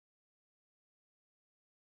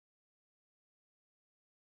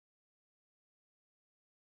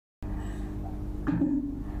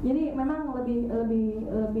Jadi memang lebih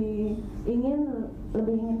ingin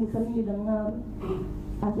sering didengar.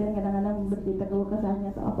 Pasien kadang-kadang bercerita keluh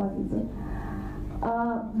kesahnya atau apa gitu.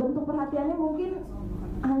 Bentuk perhatiannya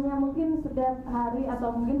mungkin setiap hari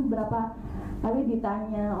atau mungkin beberapa kali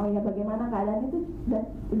ditanya, oh ya bagaimana keadaan, itu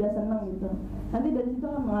udah seneng gitu. Nanti dari situ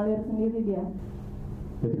kan mengalir sendiri dia.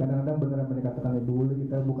 Jadi kadang-kadang benar yang dikatakan ibu Uli,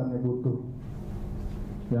 kita bukannya butuh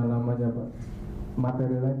yang namanya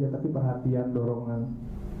materi aja, tapi perhatian, dorongan.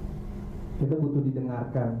 Kita butuh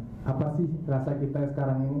didengarkan. Apa sih rasa kita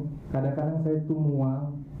sekarang ini? Kadang-kadang saya tuh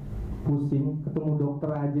mual, pusing, ketemu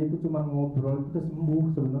dokter aja itu cuma ngobrol, itu sembuh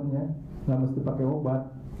sebenarnya, nggak mesti pakai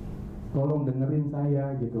obat. Tolong dengerin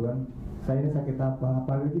saya gitu kan. Saya ini sakit apa?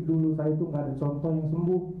 Apalagi dulu saya tuh nggak ada contoh yang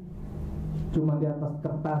sembuh. Cuma di atas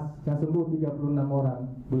kertas yang sembuh 36 orang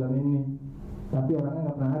bulan ini. Tapi orangnya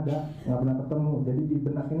nggak pernah ada, nggak pernah ketemu. Jadi di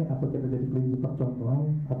benak ini apa kita jadi prinsip percontohan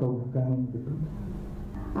atau bukan gitu?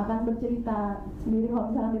 Akan bercerita sendiri kalau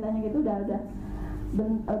misalkan ditanya gitu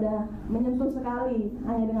udah menyentuh sekali,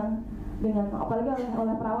 hanya dengan apalagi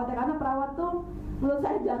oleh perawat ya, karena perawat tuh menurut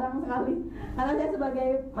saya jarang sekali, karena saya sebagai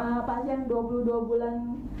pasien 22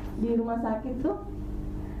 bulan di rumah sakit tuh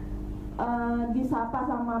disapa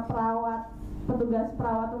sama perawat, petugas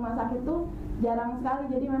perawat rumah sakit tuh jarang sekali,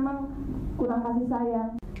 jadi memang kurang kasih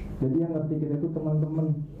sayang. Jadi yang ngerti kita itu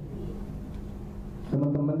teman-teman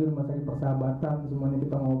di rumah sakit persahabatan, semuanya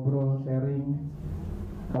kita ngobrol, sharing.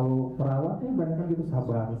 Kalau perawat ya banyak kan gitu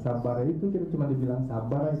sabar itu kita cuma dibilang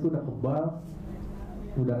sabar itu udah kebal,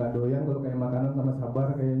 udah nggak doyan kalau kayak makanan sama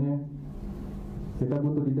sabar kayaknya. Kita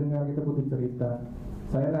butuh didengar, kita butuh cerita.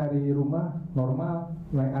 Saya dari rumah normal,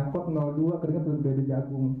 naik angkot 02 keringat udah gede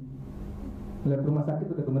jagung. Lihat rumah sakit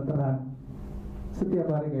udah gemeteran. Setiap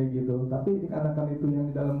hari kayak gitu. Tapi dikarenakan itu yang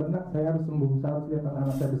di dalam benak, saya harus sembuh, saya harus lihat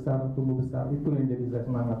anak saya besar, tumbuh besar. Itu yang jadi saya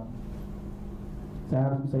semangat. Saya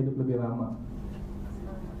harus bisa hidup lebih lama.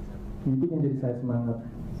 Itu yang jadi saya semangat.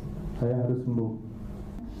 Saya harus sembuh.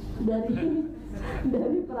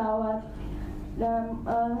 Dari perawat dan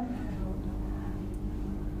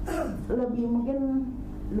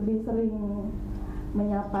lebih sering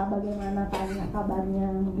menyapa, bagaimana tanya kabarnya,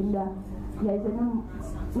 mungkin dah ya istilahnya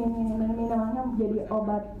minimalnya jadi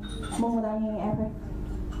obat mengurangi efek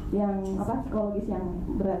yang psikologis yang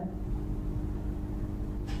berat.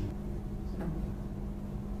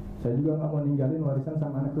 Saya juga nggak mau ninggalin warisan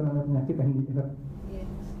sama anak itu namanya penyakit TB.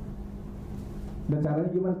 Dan caranya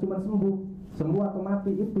gimana? Cuma sembuh atau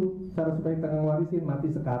mati, itu cara supaya kita ngewarisin, mati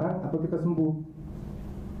sekarang atau kita sembuh.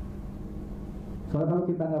 Soalnya kalau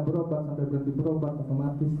kita nggak berobat sampai berhenti berobat,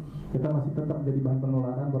 otomatis kita masih tetap jadi bahan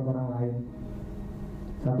penularan buat orang lain.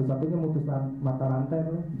 Satu-satunya mutus mata rantai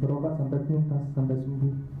berobat sampai tuntas, sampai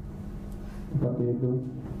sembuh. Seperti itu.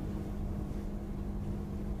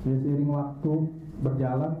 Jadi seiring waktu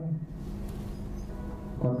berjalan,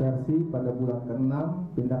 konversi pada bulan ke-6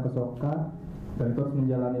 pindah ke Soka, dan terus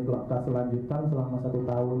menjalani pelaktas selanjutan selama 1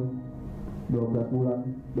 tahun 12 bulan.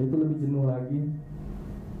 Dan itu lebih jenuh lagi.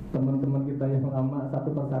 Teman-teman kita yang lama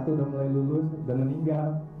satu persatu udah mulai lulus dan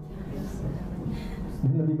meninggal.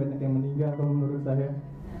 Dan lebih banyak yang meninggal kalau menurut saya.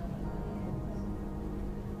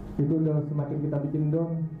 Itu udah semakin kita bikin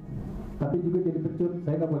dong. Tapi juga jadi pecut.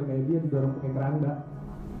 Saya nggak boleh kayak dia didorong pakai keranda.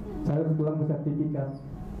 Saya harus pulang ke sertifikat.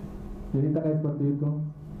 Jadi kita kayak seperti itu.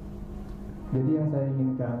 Jadi yang saya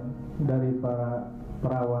inginkan dari para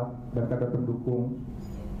perawat dan kader pendukung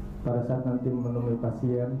pada saat nanti menemui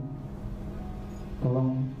pasien,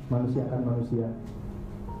 tolong manusiakan manusia.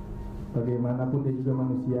 Bagaimanapun dia juga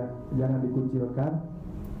manusia, jangan dikucilkan.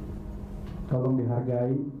 Tolong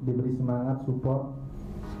dihargai, diberi semangat, support.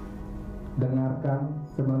 Dengarkan,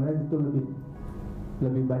 sebenarnya itu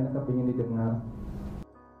lebih banyak kepingin didengar.